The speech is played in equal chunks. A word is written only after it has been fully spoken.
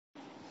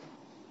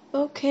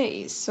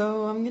Okay,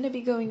 so I'm going to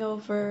be going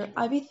over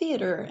IB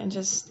Theater and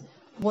just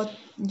what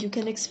you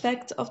can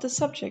expect of the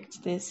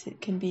subject. This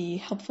can be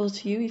helpful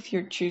to you if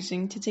you're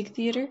choosing to take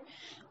theater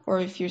or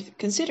if you're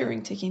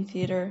considering taking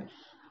theater.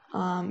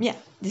 Yeah,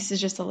 this is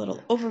just a little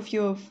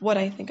overview of what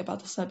I think about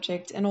the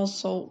subject and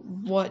also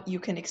what you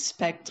can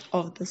expect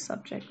of the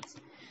subject.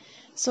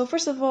 So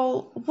first of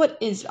all, what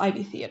is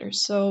IB Theater?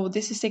 So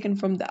this is taken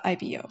from the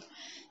IBO.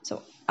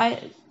 So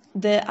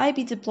the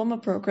IB Diploma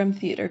Program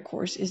Theater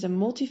course is a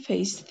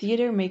multi-phase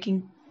theater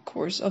making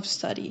course of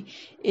study.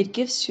 It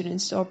gives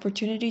students the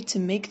opportunity to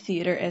make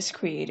theater as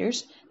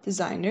creators,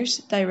 designers,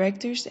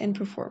 directors, and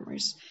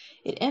performers.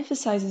 It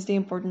emphasizes the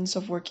importance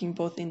of working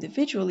both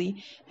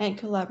individually and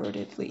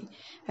collaboratively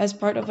as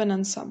part of an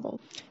ensemble.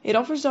 It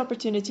offers the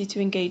opportunity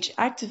to engage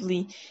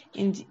actively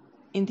in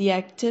the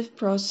active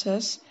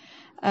process,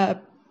 uh,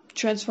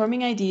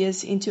 transforming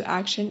ideas into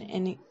action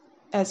and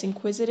as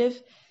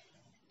inquisitive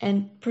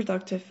and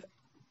productive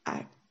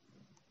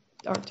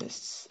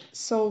artists.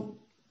 So,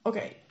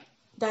 okay,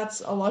 that's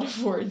a lot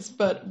of words,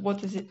 but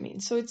what does it mean?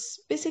 So it's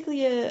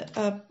basically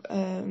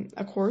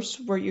a course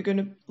where you're going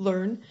to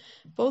learn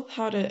both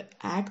how to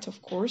act,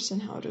 of course,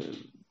 and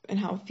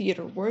how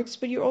theater works,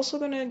 but you're also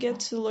going to get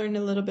to learn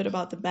a little bit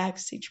about the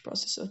backstage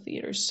process of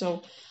theater.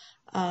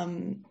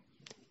 Um,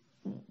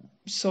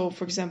 so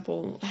for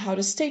example, how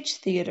to stage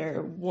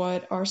theater,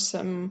 what are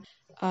some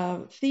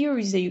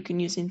theories that you can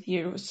use in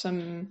theater,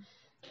 some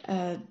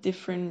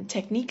different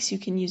techniques you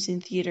can use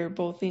in theater,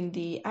 both in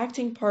the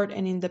acting part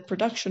and in the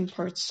production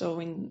part. So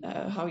in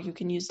how you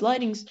can use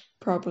lighting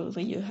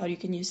properly, how you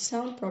can use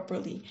sound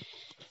properly,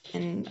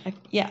 and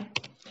yeah.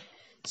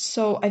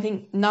 So I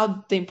think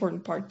now the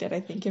important part that I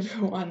think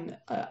everyone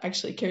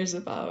actually cares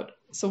about.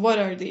 So what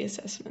are the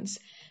assessments?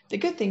 The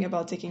good thing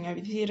about taking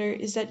IB Theater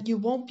is that you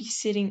won't be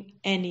sitting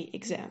any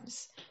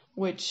exams,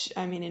 which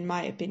I mean, in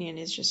my opinion,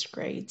 is just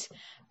great,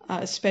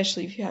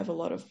 especially if you have a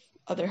lot of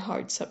other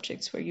hard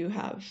subjects where you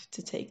have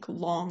to take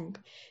long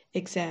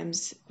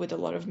exams with a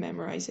lot of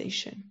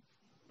memorization.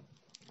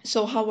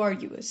 So how are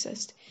you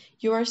assessed?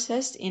 You are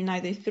assessed in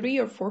either 3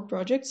 or 4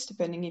 projects,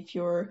 depending if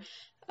you're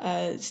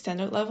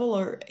standard level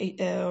or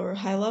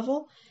high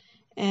level.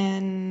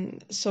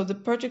 And so the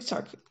projects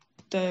are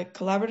the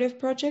collaborative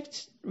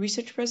project,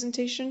 research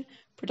presentation,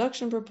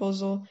 production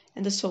proposal,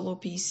 and the solo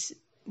piece,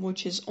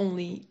 which is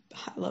only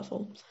high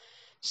level.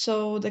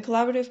 So the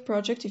collaborative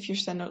project, if your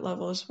standard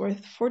level, is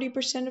worth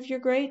 40% of your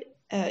grade.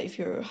 If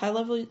you're high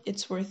level,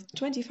 it's worth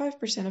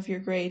 25% of your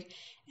grade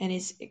and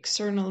is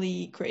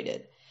externally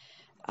graded.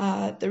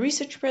 The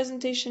research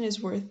presentation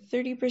is worth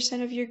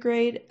 30% of your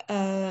grade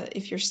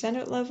if you're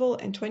standard level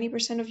and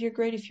 20% of your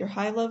grade if you're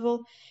high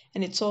level,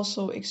 and it's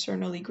also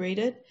externally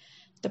graded.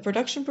 The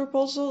production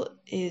proposal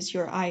is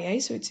your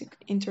IA, so it's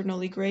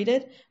internally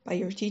graded by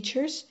your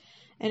teachers,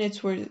 and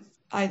it's worth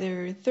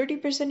either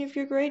 30% of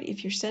your grade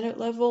if you're standard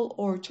level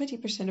or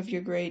 20% of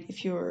your grade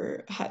if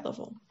you're high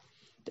level.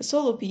 The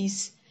solo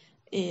piece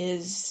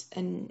is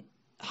an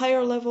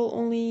higher level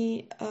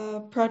only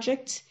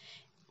project,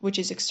 which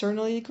is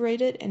externally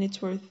graded, and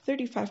it's worth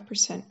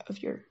 35%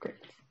 of your grade.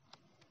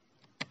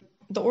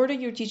 The order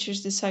your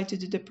teachers decide to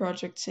do the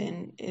projects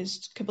in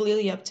is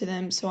completely up to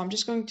them, so I'm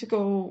just going to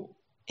go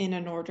in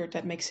an order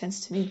that makes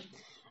sense to me,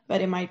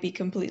 but it might be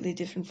completely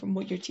different from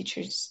what your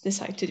teachers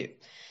decide to do.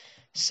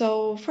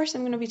 So first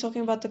I'm going to be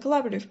talking about the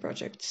collaborative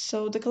project.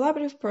 So the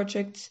collaborative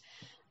project,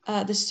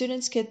 the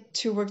students get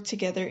to work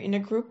together in a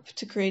group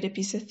to create a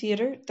piece of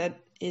theater that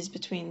is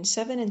between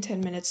 7 and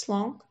 10 minutes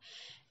long.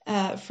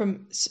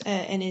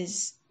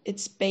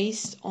 It's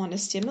based on a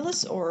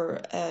stimulus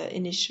or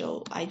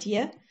initial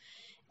idea,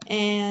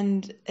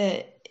 and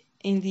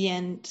in the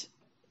end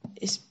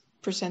is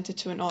presented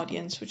to an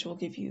audience, which will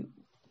give you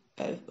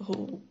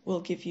who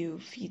will give you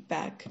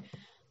feedback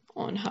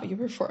on how you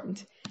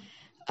performed.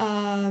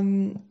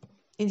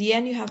 In the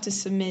end, you have to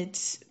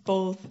submit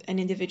both an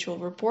individual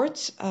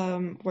report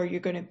where you're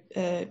going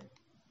to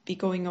be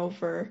going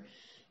over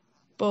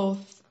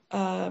both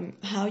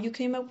how you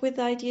came up with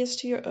the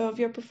ideas of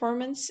your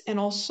performance and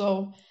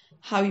also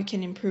how you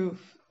can improve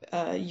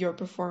your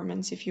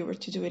performance if you were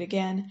to do it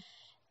again.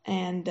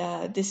 And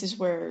this is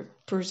where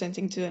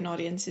presenting to an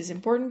audience is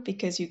important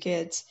because you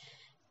get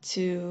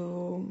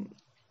to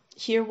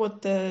hear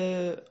what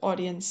the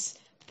audience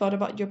thought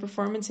about your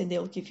performance and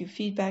they'll give you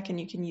feedback and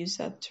you can use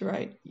that to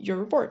write your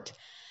report.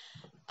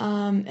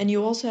 And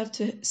you also have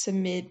to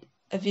submit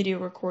a video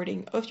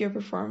recording of your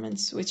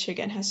performance, which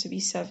again has to be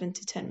 7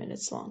 to 10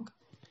 minutes long.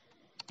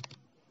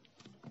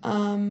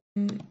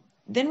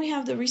 Then we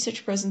have the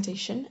research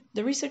presentation.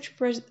 The research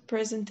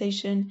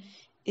presentation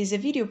is a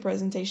video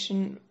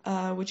presentation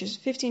which is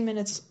 15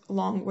 minutes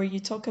long where you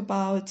talk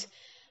about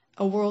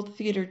a world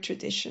theater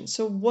tradition.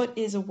 So what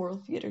is a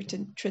world theater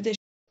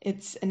tradition?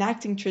 It's an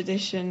acting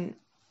tradition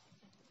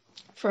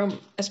from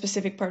a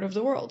specific part of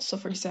the world. So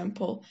for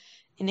example,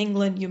 in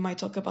England, you might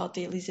talk about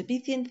the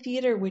Elizabethan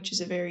theater, which is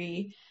a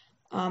very,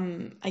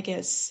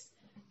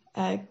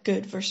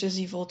 good versus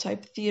evil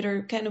type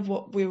theater, kind of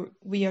what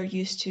we are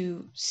used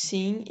to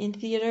seeing in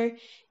theater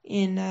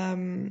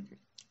in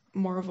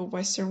more of a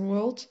Western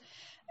world,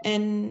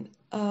 and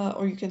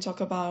or you can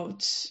talk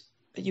about,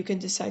 you can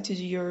decide to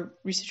do your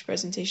research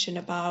presentation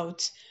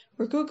about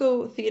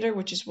Rokugo theater,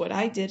 which is what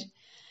I did,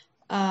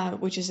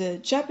 which is a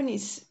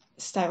Japanese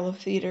style of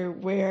theater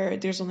where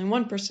there's only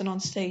one person on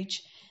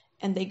stage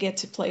and they get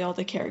to play all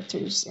the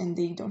characters and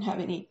they don't have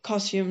any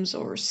costumes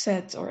or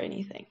sets or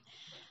anything.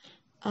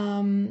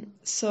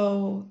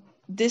 So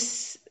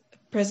this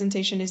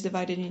presentation is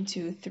divided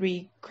into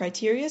 3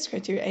 criteria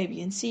A,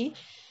 B, and C,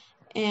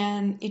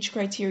 and each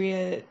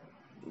criteria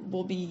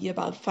will be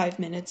about 5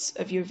 minutes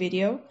of your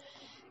video.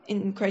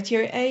 In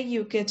criteria A,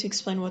 you get to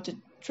explain what the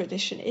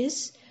tradition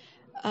is,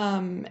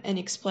 and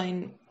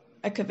explain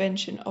a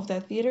convention of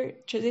that theater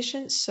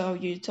tradition. So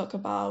you talk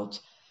about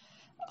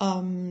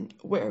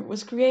where it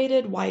was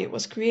created, why it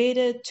was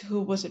created, to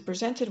who was it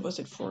presented, was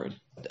it for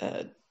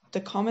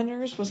the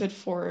commoners, was it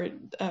for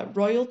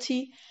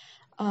royalty,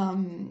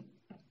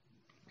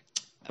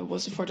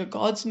 was it for the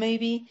gods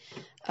maybe.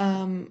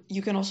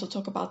 You can also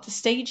talk about the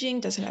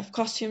staging. Does it have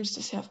costumes?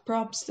 Does it have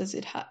props? Does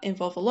it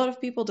involve a lot of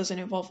people? Does it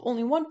involve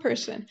only one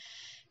person?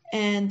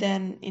 And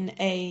then in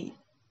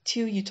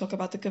A2, you talk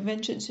about the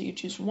convention. So you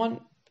choose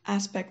one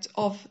aspect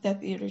of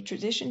that theater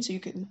tradition. So you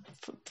can,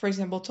 for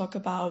example, talk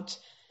about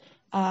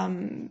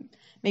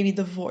maybe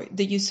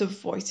the use of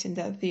voice in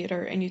that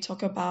theater, and you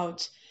talk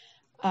about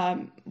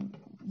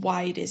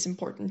why it is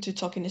important to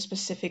talk in a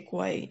specific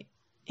way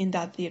in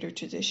that theater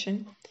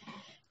tradition.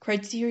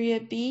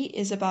 Criteria B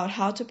is about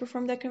how to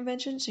perform that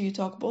convention. So you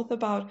talk both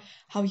about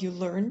how you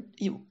learn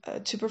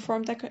to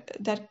perform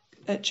that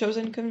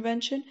chosen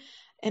convention,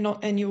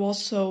 and you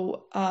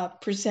also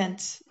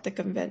present the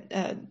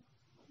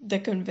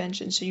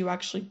convention. So you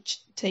actually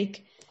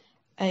take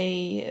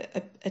a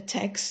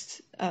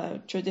text,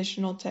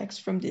 traditional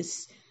text from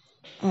this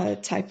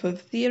type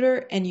of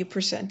theater, and you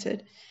present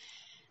it.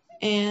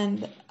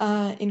 And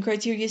in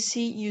criteria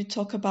C, you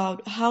talk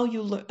about how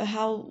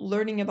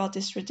learning about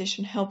this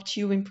tradition helped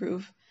you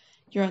improve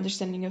your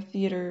understanding of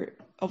theater,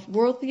 of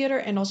world theater,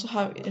 and also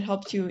how it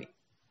helped you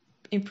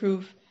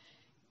improve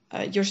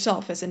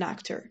yourself as an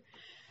actor.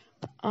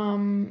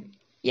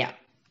 Yeah.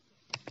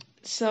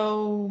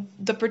 So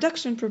the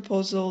production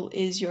proposal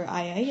is your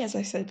IA, as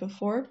I said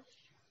before.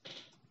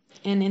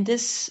 And in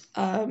this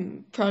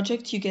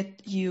project,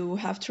 you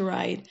have to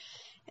write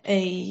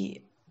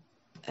a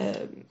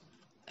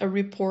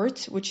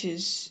report, which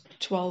is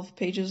 12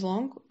 pages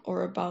long,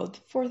 or about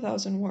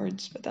 4,000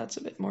 words, but that's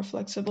a bit more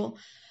flexible,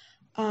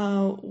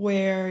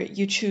 where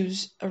you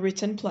choose a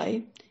written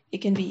play.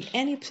 It can be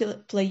any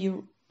play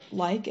you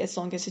like, as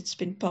long as it's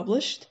been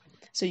published.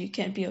 So you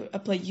can't be a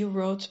play you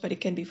wrote, but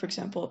it can be, for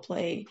example, a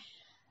play,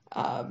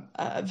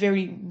 a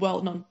very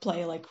well-known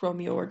play like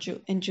Romeo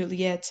and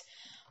Juliet,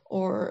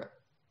 or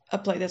a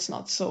play that's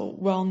not so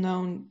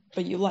well-known,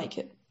 but you like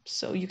it.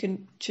 So you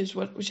can choose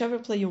whichever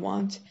play you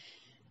want,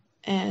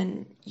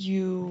 and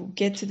you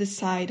get to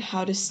decide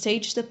how to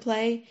stage the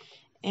play,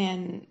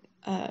 and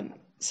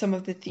some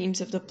of the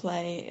themes of the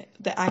play,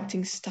 the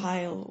acting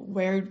style,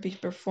 where it would be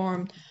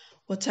performed,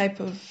 what type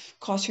of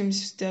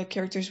costumes the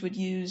characters would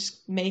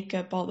use,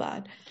 makeup, all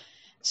that.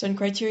 So in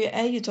criteria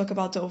A, you talk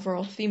about the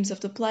overall themes of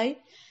the play.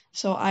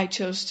 So I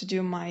chose to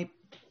do my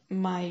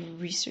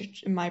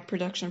research, my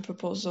production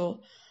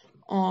proposal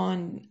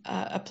on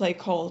a play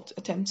called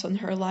Attempts on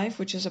Her Life,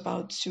 which is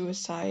about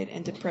suicide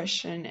and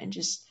depression and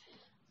just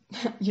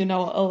a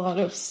lot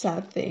of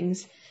sad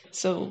things.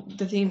 So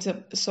the themes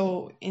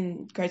so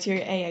in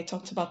criteria A, I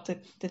talked about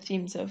the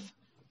themes of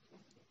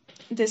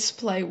this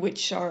play,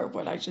 which are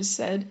what I just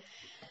said.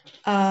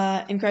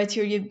 In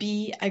criteria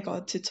B, I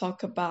got to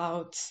talk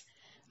about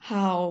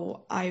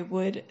how I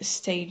would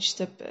stage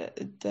the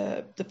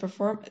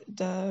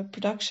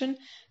production.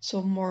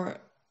 So more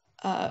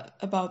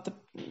about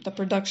the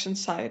production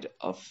side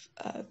of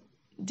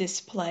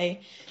this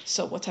play.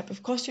 So what type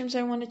of costumes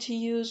I wanted to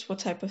use, what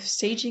type of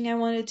staging I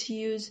wanted to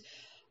use,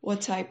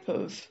 what type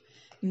of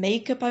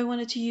makeup I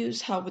wanted to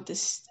use, how would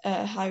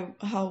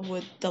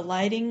the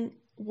lighting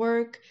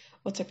work,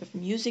 what type of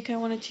music I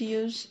wanted to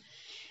use.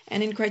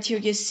 And in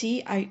criteria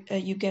C,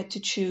 you get to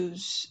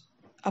choose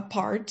a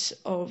part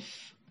of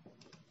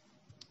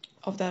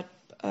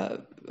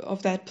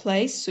that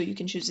place. So you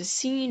can choose a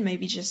scene,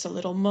 maybe just a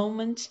little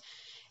moment,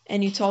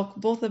 and you talk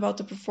both about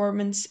the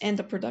performance and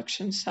the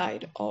production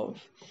side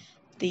of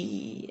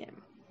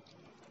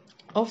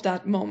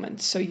that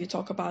moment. So you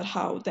talk about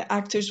how the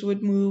actors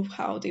would move,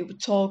 how they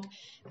would talk.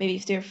 Maybe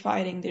if they're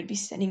fighting, they'd be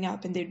standing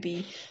up and they'd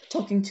be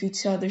talking to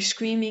each other,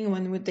 screaming.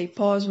 When would they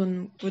pause?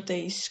 When would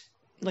they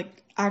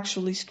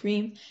actually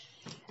scream?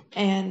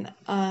 And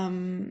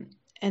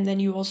then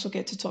you also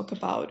get to talk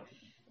about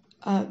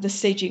the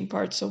staging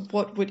part. So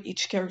what would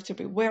each character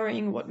be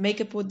wearing? What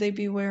makeup would they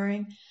be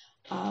wearing?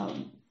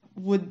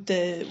 Would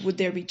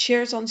there be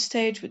chairs on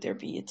stage? Would there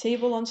be a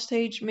table on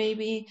stage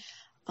maybe?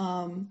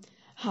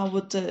 How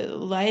would the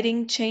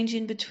lighting change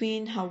in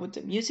between? How would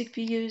the music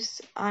be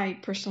used? I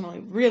personally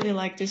really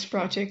like this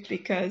project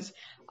because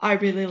I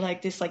really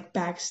like this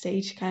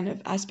backstage kind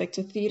of aspect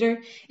of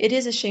theater. It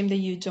is a shame that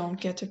you don't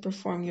get to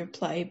perform your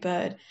play,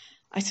 but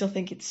I still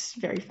think it's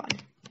very fun.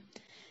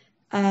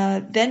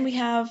 Then we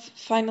have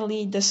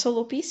finally the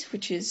solo piece,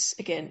 which is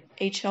again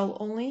HL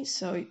only,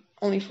 so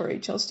only for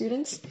HL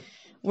students,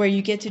 where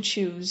you get to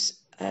choose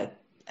a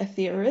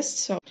theorist,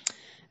 so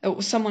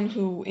someone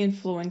who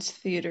influenced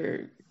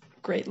theater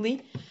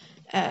greatly.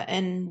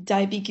 And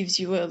IB gives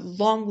you a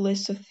long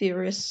list of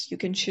theorists you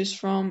can choose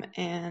from,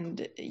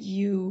 and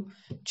you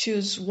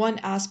choose one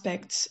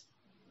aspect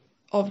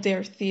of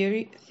their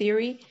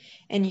theory,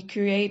 and you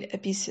create a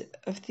piece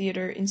of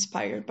theater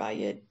inspired by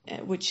it,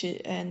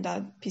 and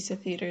that piece of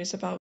theater is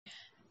about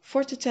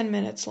 4 to 10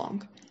 minutes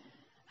long.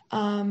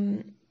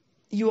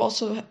 You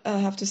also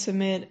have to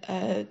submit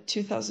a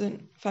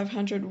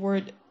 2,500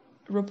 word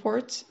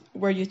report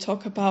where you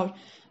talk about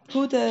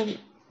who the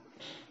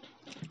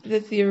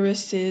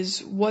theorist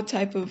is, what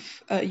type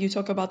of you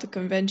talk about the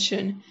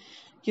convention,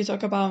 you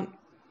talk about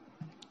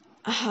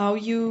how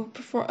you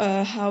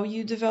how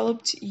you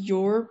developed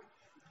your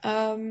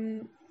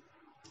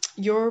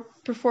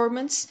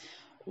performance,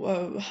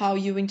 how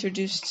you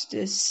introduced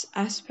this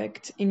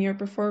aspect in your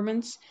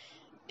performance,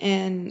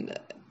 and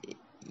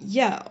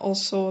yeah,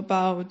 also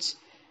about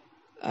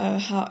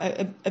how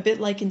a bit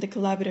like in the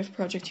collaborative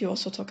project, you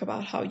also talk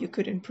about how you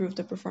could improve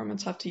the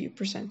performance after you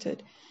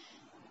presented.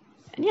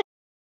 And yeah,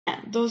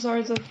 those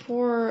are the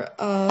 4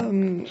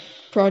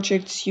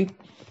 projects you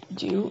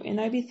do in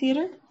IB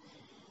Theater.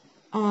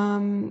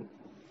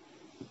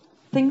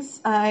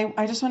 Things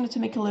I just wanted to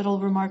make a little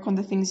remark on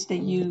the things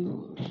that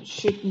you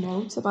should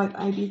note about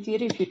IB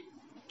Theater if you're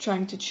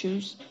trying to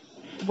choose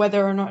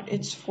whether or not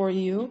it's for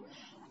you.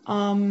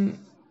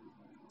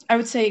 I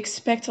would say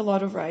expect a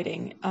lot of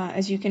writing.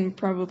 As you can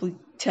probably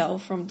tell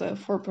from the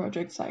 4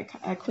 projects I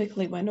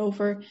quickly went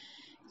over,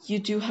 you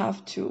do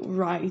have to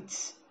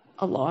write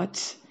a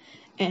lot.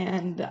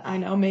 And I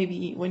know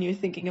maybe when you're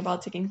thinking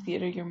about taking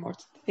theater, you're more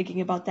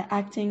thinking about the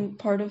acting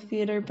part of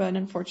theater, but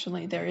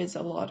unfortunately there is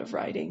a lot of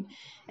writing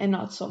and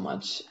not so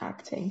much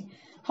acting.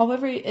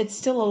 However, it's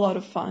still a lot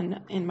of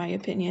fun, in my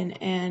opinion,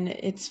 and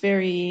it's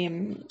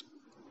very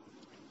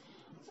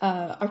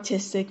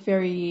artistic,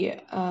 very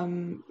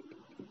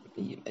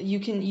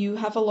you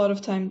have a lot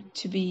of time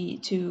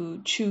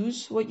to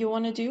choose what you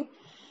want to do,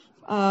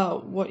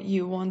 how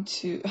you want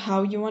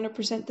to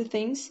present the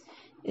things.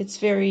 It's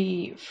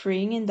very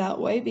freeing in that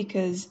way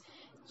because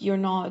you're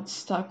not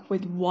stuck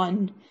with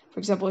one. For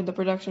example, in the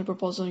production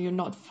proposal, you're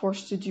not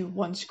forced to do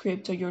one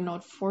script, or you're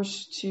not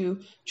forced to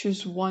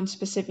choose one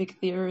specific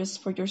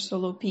theorist for your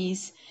solo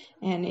piece.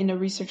 And in a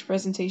research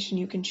presentation,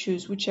 you can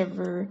choose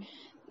whichever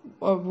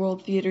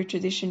world theater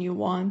tradition you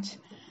want.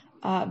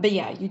 But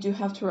yeah, you do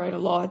have to write a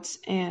lot,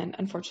 and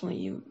unfortunately,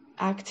 you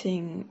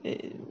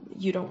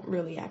don't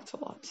really act a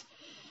lot.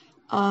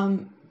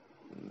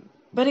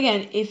 But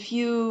again, if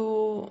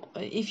you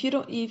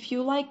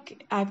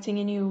like acting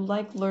and you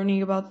like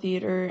learning about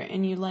theater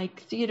and you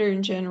like theater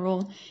in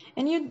general,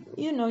 and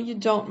you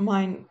don't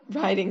mind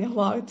writing a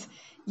lot,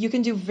 you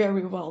can do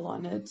very well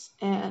on it.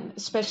 And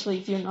especially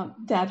if you're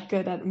not that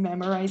good at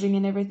memorizing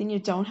and everything, you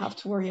don't have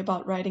to worry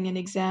about writing an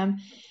exam.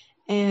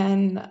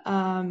 And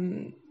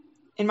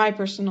in my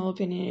personal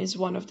opinion, is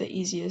one of the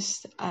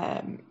easiest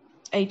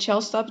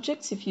HL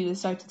subjects if you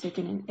decide to take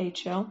it in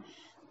HL,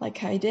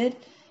 like I did,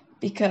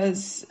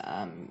 because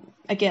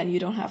again, you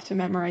don't have to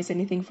memorize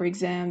anything for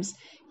exams.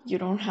 You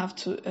don't have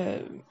to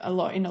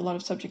in a lot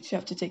of subjects you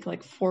have to take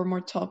like 4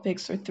 more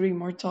topics or 3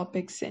 more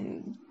topics,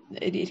 and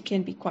it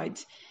can be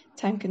quite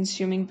time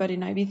consuming. But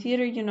in IB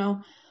Theater,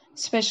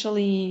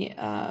 especially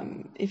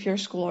if your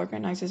school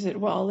organizes it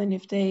well, and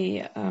if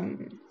they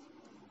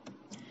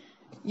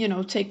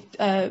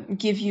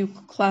give you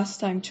class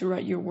time to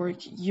write your work,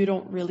 you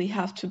don't really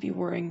have to be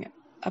worrying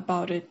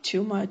about it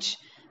too much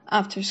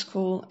after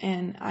school,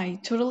 and I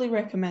totally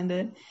recommend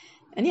it.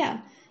 And yeah,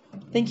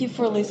 thank you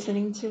for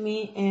listening to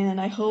me, and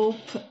I hope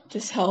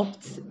this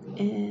helped,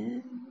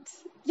 and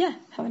yeah,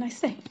 have a nice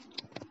day.